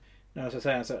 Och så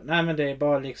säger han så, nej men det är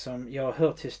bara liksom, jag har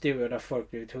hört historier där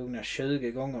folk blivit huggna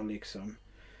 20 gånger liksom.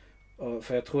 Och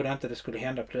för jag trodde inte det skulle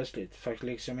hända plötsligt. Faktiskt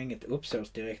liksom inget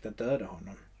uppsåts direkt att döda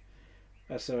honom.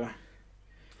 Alltså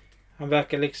han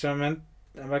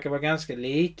verkar vara ganska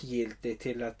likgiltig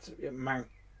till att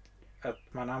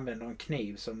man använder en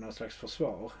kniv som någon slags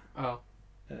försvar. Ja.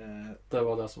 Det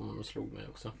var det som slog mig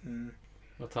också.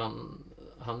 Att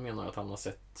han menar att han har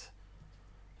sett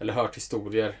eller hört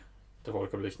historier där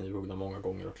folk har blivit knivhuggna många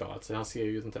gånger och klarat sig. Han ser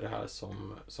ju inte det här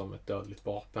som ett dödligt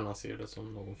vapen. Han ser det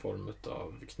som någon form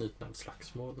av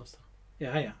knytnävsslagsmål nästan.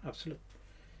 Ja, absolut.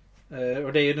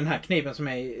 Och det är ju den här kniven som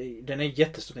den är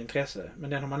jättestort intresse, men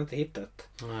den har man inte hittat.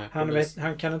 Nej,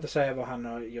 han kan inte säga vad han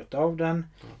har gjort av den.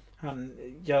 Han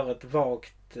gör ett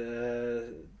vagt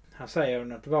han säger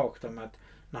något vagt om att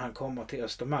när han kommer till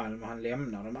Östermalm och han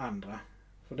lämnar de andra.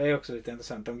 För det är också lite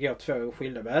intressant. De går 2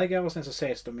 skilda vägar och sen så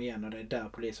ses de igen och det är där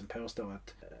polisen påstår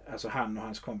att alltså han och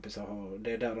hans kompisar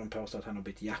det är där de påstår att han har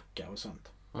bytt jacka och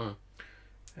sånt.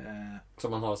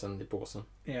 Som man har sen i påsen.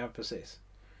 Ja, precis.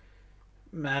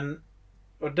 Men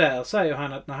och där säger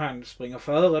han att när han springer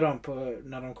före dem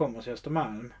när de kommer till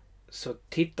Östermalm så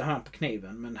tittar han på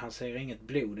kniven men han ser inget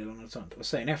blod eller något sånt. Och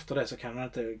sen efter det så kan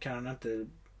han inte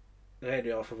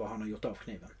redogöra för vad han har gjort av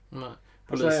kniven. Nej.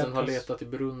 Polisen har letat i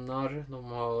brunnar. De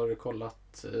har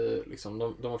kollat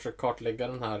de har försökt kartlägga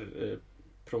den här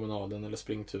promenaden eller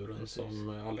springturen. Precis. Som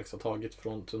Alex har tagit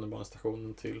från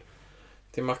tunnelbanestationen till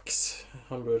Max,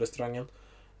 hamburgerrestaurangen.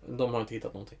 De har inte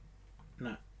hittat någonting.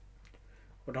 Nej.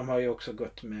 Och de har ju också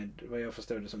gått med, vad jag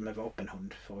förstod det som, med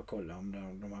vapenhund för att kolla om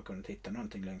de har kunnat hitta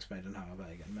någonting längs med den här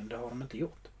vägen. Men det har de inte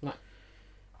gjort. Nej.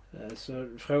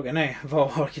 Så frågan är, var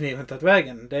har kniven tagit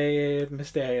vägen? Det är ett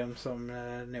mysterium som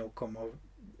nog kommer att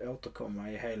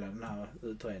återkomma i hela den här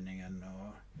utredningen.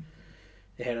 Och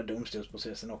i hela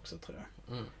domstolsprocessen också, tror jag.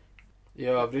 Mm. I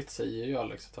övrigt säger ju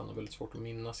Alex att han har väldigt svårt att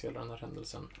minnas hela den här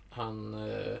händelsen.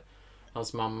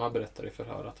 Hans mamma berättar i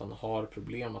förhör att han har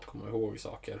problem att komma ihåg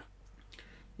saker.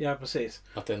 Ja, precis.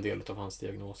 Att det är en del av hans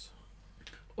diagnos.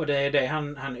 Och det är det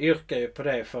han yrkar ju på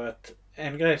det, för att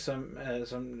en grej som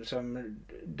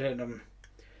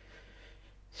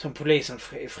polisen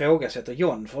ifrågasätter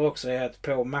John för också är att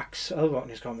på Max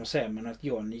övervakningskameror ser man att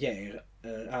John ger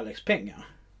Alex pengar.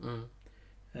 Mm.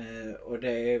 Och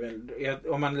det är väl,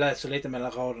 om man läser lite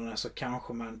mellan raderna så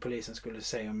kanske polisen skulle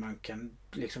se om man kan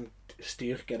liksom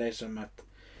styrka det som att,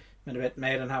 men du vet,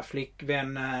 med den här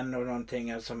flickvännen och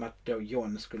någonting, som att då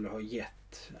John skulle ha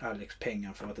gett Alex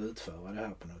pengar för att utföra det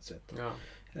här på något sätt. Ja.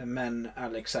 Men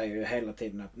Alex säger ju hela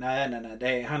tiden att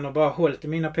nej, han har bara hållit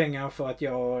mina pengar för att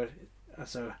jag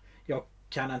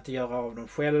kan inte göra av dem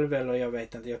själv, eller jag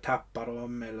vet inte, jag tappar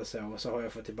dem eller så, och så har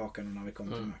jag fått tillbaka dem när vi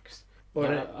kommer till Max. Och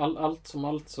allt som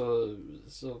allt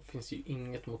så finns ju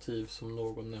inget motiv som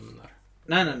någon nämner.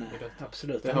 Nej,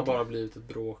 absolut. Det har bara blivit ett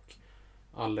bråk.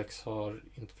 Alex har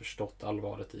inte förstått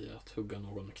allvaret i att hugga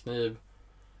någon med kniv.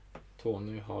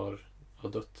 Tony har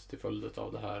dött till följd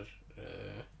av det här,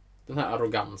 den här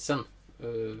arrogansen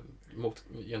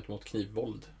gentemot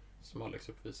knivvåld som Alex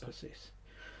uppvisar. Precis.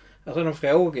 Alltså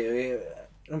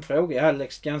de frågar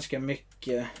Alex ganska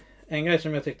mycket. En grej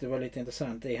som jag tyckte var lite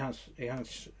intressant i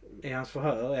hans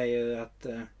förhör är ju att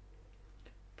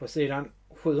på sidan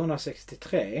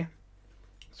 763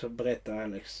 så berättar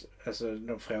Alex, alltså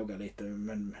de frågar lite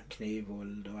om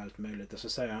knivvåld och allt möjligt, och så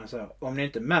säger han så här: om ni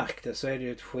inte märkte så är det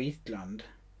ju ett skitland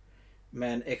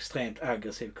med en extremt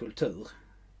aggressiv kultur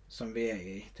som vi är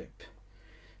i, typ.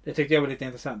 Det tyckte jag var lite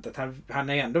intressant, att han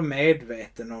är ändå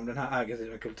medveten om den här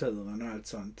aggressiva kulturen och allt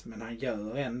sånt, men han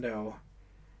gör ändå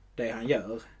det han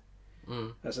gör.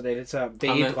 Mm. Alltså det är lite så här,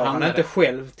 bidrar han inte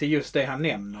själv till just det han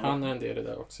nämner. Han är en del i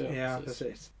det också. Ja,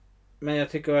 precis. Men jag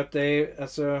tycker att det är,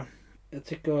 alltså,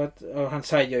 och han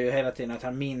säger ju hela tiden att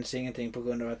han minns ingenting på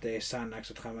grund av att det är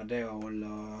Xanax och Tramadol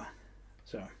och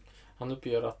så. Han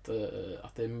uppger att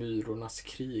det är myrornas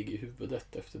krig i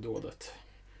huvudet efter dådet.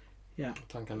 Ja,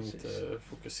 att han kan inte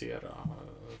fokusera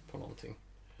på någonting.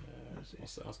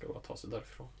 Och han ska bara ta sig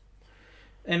därifrån.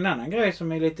 En annan grej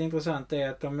som är lite intressant är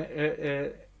att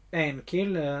en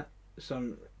kille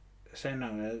som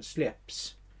senare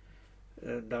släpps,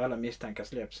 där alla misstankar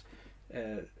släpps,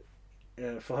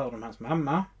 förhör om hans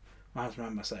mamma, och hans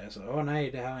mamma säger så: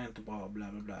 nej, det här är inte bra,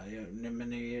 bla bla bla, men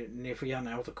ni får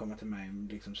gärna återkomma till mig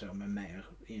liksom så med mer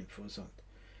info och sånt.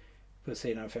 På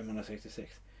sidan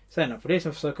 566. Sen när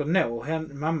polisen försöker nå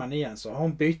mamman igen så har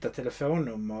hon bytt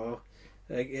telefonnummer,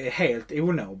 är helt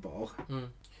onåbar. Mm.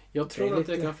 Jag tror att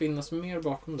det kan finnas mer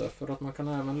bakom det, för att man kan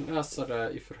även läsa det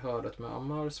i förhöret med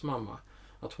Amars mamma,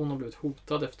 att hon har blivit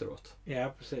hotad efteråt.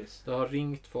 Ja, precis. Det har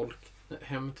ringt folk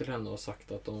hem till henne och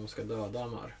sagt att de ska döda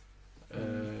Amar.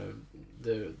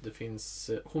 Det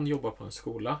finns, hon jobbar på en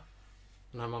skola,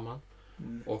 den här mamman,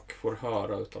 och får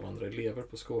höra utav andra elever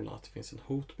på skolan att det finns en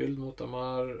hotbild mot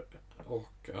Amar,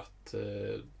 och att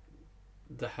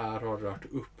det här har rört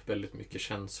upp väldigt mycket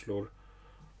känslor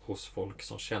hos folk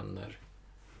som känner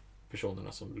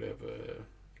personerna som blev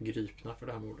gripna för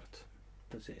det här mordet.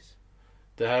 Precis.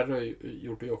 Det här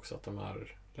gjorde ju också att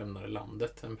Amar lämnade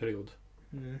landet en period.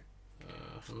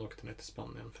 Han åkte ner till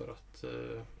Spanien för att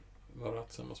vara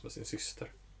tillsammans med sin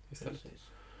syster istället.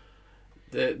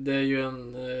 Det är ju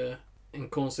en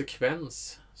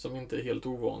konsekvens som inte är helt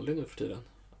ovanlig nu för tiden.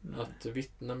 Att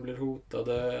vittnen blir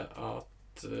hotade,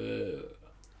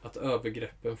 att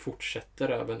övergreppen fortsätter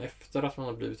även efter att man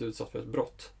har blivit utsatt för ett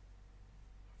brott.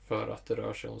 För att det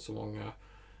rör sig om så många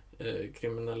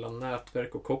kriminella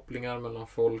nätverk och kopplingar mellan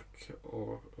folk,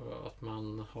 och att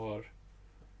man har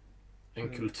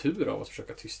en kultur av att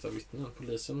försöka tysta vittnen.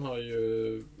 Polisen har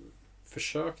ju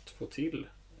försökt få till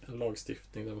en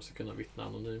lagstiftning där man ska kunna vittna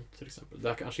anonymt till exempel. Det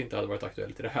här kanske inte hade varit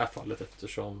aktuellt i det här fallet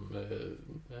eftersom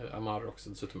Amar också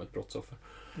dessutom är ett brottsoffer.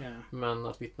 Ja. Men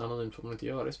att vittna anonymt får man inte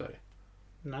göra i Sverige.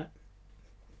 Nej.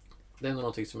 Det är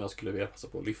någonting som jag skulle vilja passa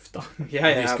på att lyfta.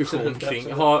 Ja, diskussion absolut,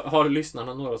 kring. absolut. Har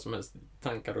lyssnarna några som helst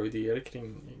tankar och idéer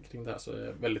kring det här, så är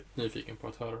jag väldigt nyfiken på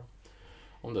att höra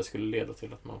om det skulle leda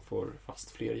till att man får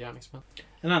fast fler gärningsmän.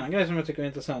 En annan grej som jag tycker är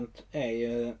intressant är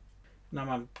ju när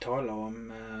man talar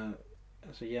om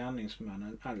alltså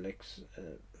gärningsmannen Alex.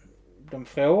 De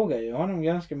frågar ju honom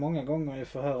ganska många gånger i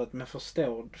förhöret, men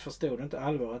förstod du inte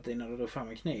allvaret i när du drog fram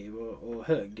en kniv och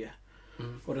högg?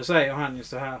 Och då säger han ju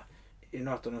så här i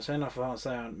något av de senare förhören,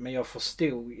 säger han: men jag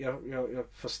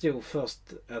förstod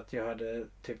först att jag hade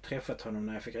typ träffat honom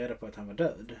när jag fick reda på att han var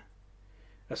död.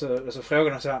 Alltså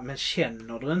frågar de så här: men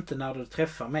känner du inte när du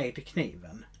träffar mig till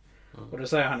kniven? Och då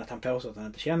säger han att han påstår att han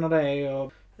inte känner det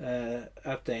och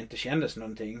att det inte kändes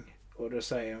någonting. Och då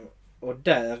säger, och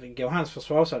där går hans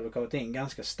försvarsadvokat in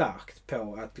ganska starkt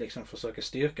på att liksom försöka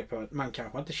styrka på att man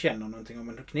kanske inte känner någonting om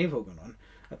man knivhugger någon.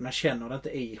 Att man känner det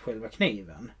inte i själva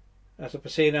kniven. Alltså på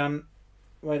sidan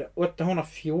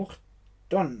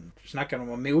 814 snackar de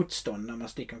om motstånd när man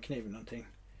sticker en kniv i någonting.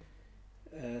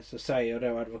 Så säger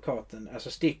då advokaten,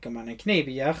 alltså sticker man en kniv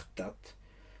i hjärtat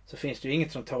så finns det ju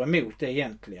inget som tar emot det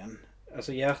egentligen.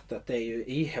 Alltså hjärtat är ju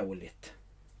ihåligt,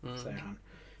 säger han.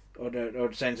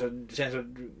 Och sen så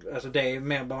alltså det är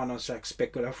mer bara någon slags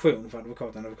spekulation för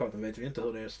advokaten. Advokaten vet ju inte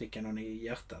hur det är att sticka någon i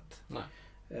hjärtat.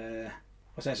 Nej.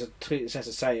 Och sen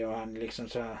så säger han liksom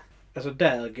så här, alltså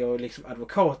där går liksom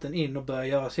advokaten in och börjar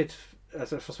göra sitt,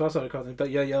 alltså försvarsadvokaten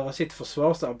börjar göra sitt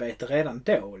försvarsarbete redan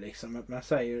då liksom. Att man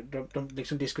säger, de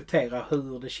liksom diskuterar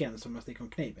hur det känns om man sticker en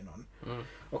kniv i någon.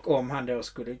 Och om han då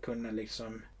skulle kunna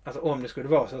liksom, alltså om det skulle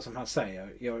vara så som han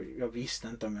säger, jag visste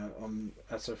inte om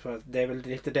alltså för att det är väl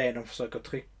lite det de försöker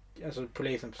trycka, alltså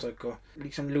polisen försöker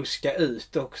liksom luska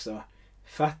ut också.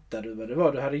 Fattar du vad det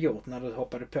var du hade gjort när du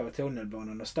hoppade på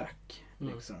tunnelbanan och stack?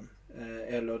 Liksom.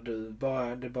 Eller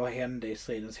det bara hände i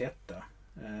stridens hetta.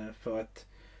 För att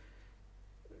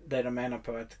det de menar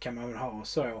på att kan man ha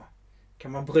så,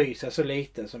 kan man bry sig så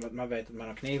lite som att man vet att man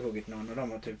har knivhuggit någon och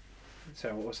de har typ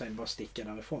så och sen bara sticka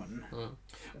därifrån.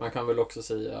 Man kan väl också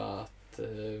säga att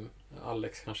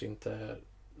Alex kanske inte är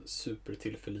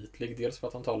supertillförlitlig. Dels för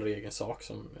att han talar i egen sak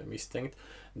som är misstänkt.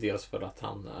 Dels för att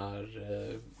han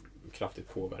är kraftigt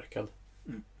påverkad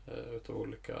utav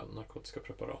olika narkotiska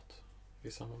preparat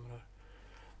i samband med det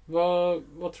här.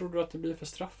 Vad tror du att det blir för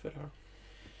straff för det här?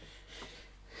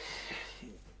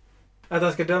 Att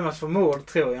han ska dömas för mord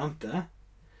tror jag inte.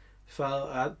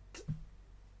 För att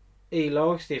i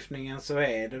lagstiftningen så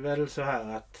är det väl så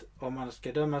här att om man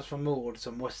ska dömas för mord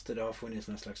så måste det ha funnits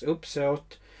någon slags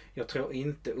uppsåt. Jag tror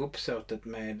inte uppsåtet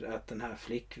med att den här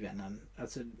flickvännen,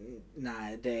 alltså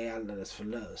nej, det är alldeles för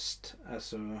löst.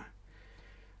 Alltså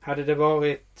hade det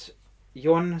varit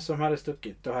John som hade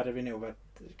stuckit, då hade vi nog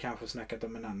kanske snackat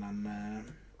om en annan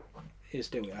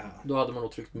historia här. Då hade man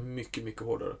nog tryckt mycket, mycket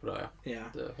hårdare på det här. Ja.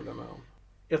 Det håller jag med om.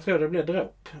 Jag tror det blir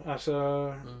dråp. Alltså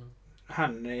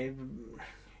han är,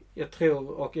 jag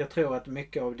tror att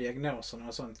mycket av diagnoserna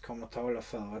och sånt kommer att tala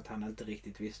för att han inte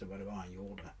riktigt visste vad det var han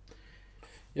gjorde.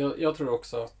 Jag tror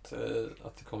också att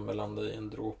det kommer landa i en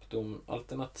dråpdom.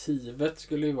 Alternativet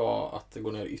skulle ju vara att det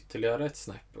går ner ytterligare ett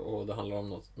snäpp och det handlar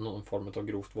om någon form av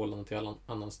grovt vållande till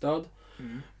annans död.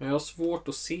 Men jag har svårt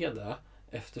att se det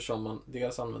eftersom man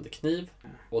dels använder kniv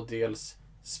och dels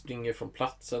springer från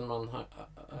platsen. Man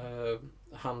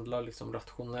handlar liksom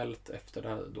rationellt efter det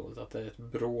här då, att det är ett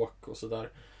bråk och sådär.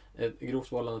 Ett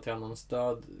grovt vållande till annans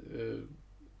död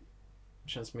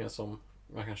känns mer som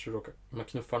man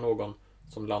knuffar någon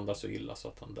som landar så illa så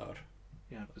att han dör.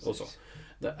 Ja, och så.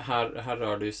 Här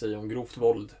rör det ju sig om grovt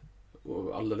våld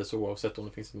och alldeles oavsett om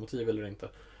det finns ett motiv eller inte.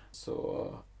 Så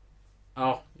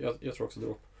ja, jag tror också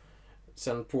dråp.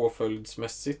 Sen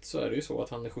påföljdsmässigt så är det ju så att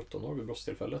han är 17 år vid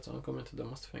brottstillfället så han kommer inte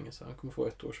dömas till fängelse. Han kommer få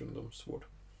 1 års ungdomsvård.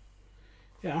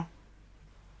 Ja.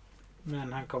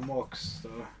 Men han kommer också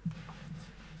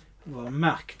vara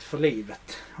märkt för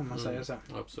livet om man säger så.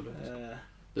 Absolut.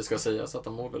 Det ska sägas att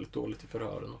han mår väldigt dåligt i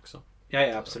förhören också.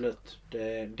 Ja, absolut.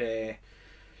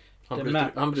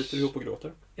 Han bryter ihop och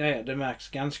gråter. Ja, det märks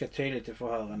ganska tydligt i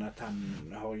förhören att han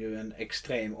har ju en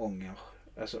extrem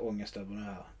ångest över det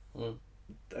här.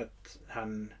 Att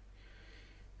han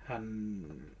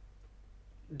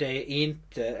det är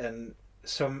inte en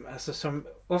som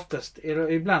oftast,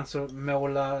 eller ibland så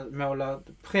målar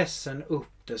pressen upp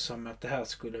det som att det här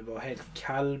skulle vara helt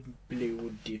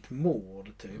kallblodigt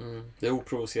mord typ. Det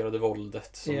oprovocerade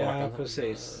våldet som bara kan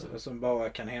precis. Som bara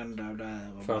kan hända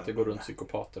där. För att det går runt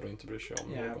psykopater och inte bryr sig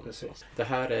om någon. Precis. Det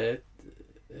här är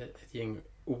ett gäng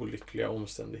olyckliga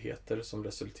omständigheter som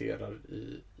resulterar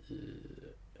i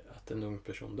att en ung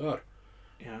person dör.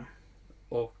 Ja.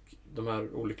 Och de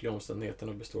här olyckliga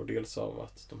omständigheterna består dels av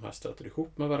att de här stöter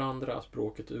ihop med varandra, att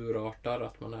bråket urartar,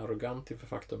 att man är arrogant inför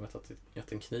faktumet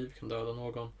att en kniv kan döda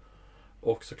någon.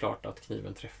 Och såklart att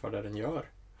kniven träffar där den gör.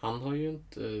 Han har ju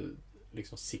inte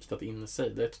liksom siktat in sig.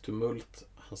 Det är ett tumult,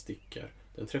 han sticker.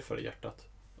 Den träffar i hjärtat.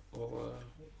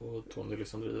 Och Tony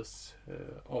Lysandrides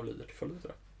avlider till följd av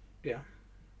det. Ja.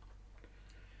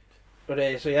 Och det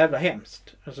är så jävla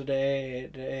hemskt. Alltså det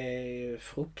är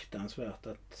fruktansvärt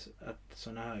att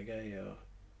såna här grejer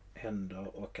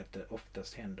händer och att det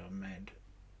oftast händer med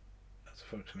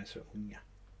folk som är så unga.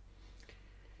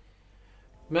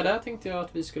 Med det tänkte jag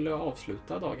att vi skulle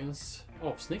avsluta dagens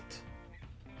avsnitt.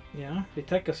 Ja, vi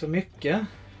tackar så mycket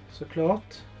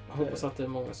såklart. Jag hoppas att det är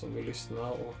många som vill lyssna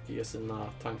och ge sina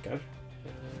tankar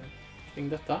kring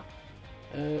detta.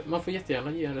 Man får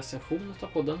jättegärna ge en recension av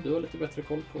podden. Du har lite bättre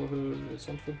koll på hur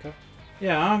sånt funkar.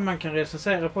 Ja, man kan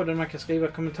recensera podden. Man kan skriva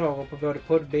kommentarer på både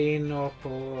Podbean och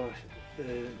på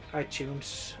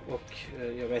iTunes. Och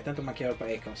jag vet inte om man kan göra på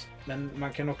Acast. Men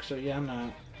man kan också gärna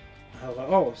höra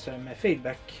av sig med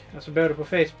feedback. Alltså både på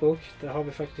Facebook. Där har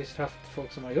vi faktiskt haft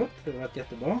folk som har gjort. Det har varit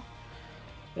jättebra.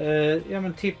 Ja,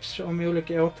 men tips om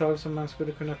olika årtal som man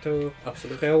skulle kunna ta upp.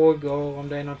 Absolut. Frågor om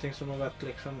det är någonting som har varit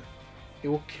liksom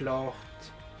oklart.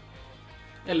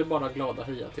 Eller bara glada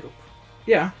heja till rop.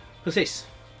 Ja, precis.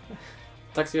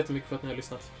 Tack så jättemycket för att ni har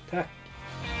lyssnat. Tack.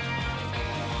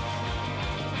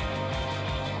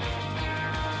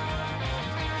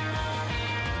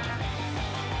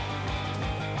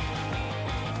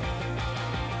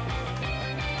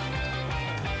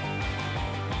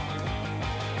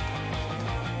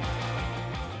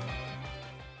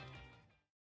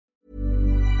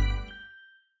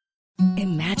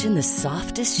 Imagine the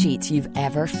softest sheets you've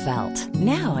ever felt.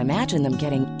 Now imagine them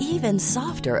getting even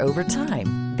softer over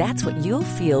time. That's what you'll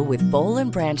feel with Boll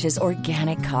 & Branch's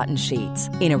organic cotton sheets.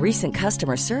 In a recent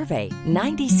customer survey,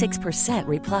 96%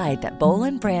 replied that Boll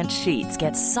 & Branch sheets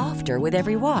get softer with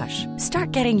every wash.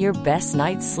 Start getting your best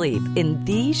night's sleep in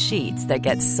these sheets that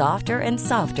get softer and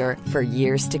softer for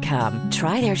years to come.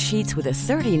 Try their sheets with a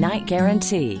 30-night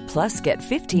guarantee. Plus, get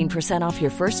 15% off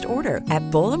your first order at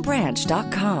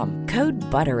bollandbranch.com. Code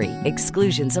BUTTERY.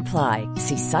 Exclusions apply.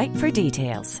 See site for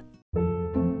details.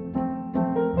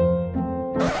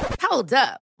 Hold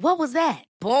up. What was that?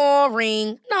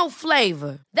 Boring. No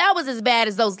flavor. That was as bad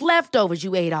as those leftovers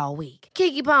you ate all week.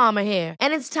 Keke Palmer here,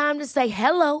 and it's time to say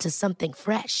hello to something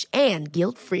fresh and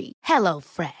guilt-free. Hello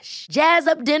Fresh. Jazz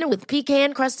up dinner with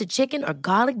pecan-crusted chicken or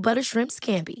garlic butter shrimp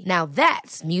scampi. Now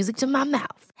that's music to my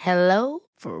mouth. Hello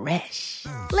Fresh.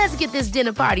 Let's get this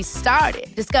dinner party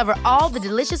started. Discover all the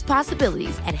delicious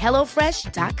possibilities at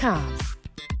hellofresh.com.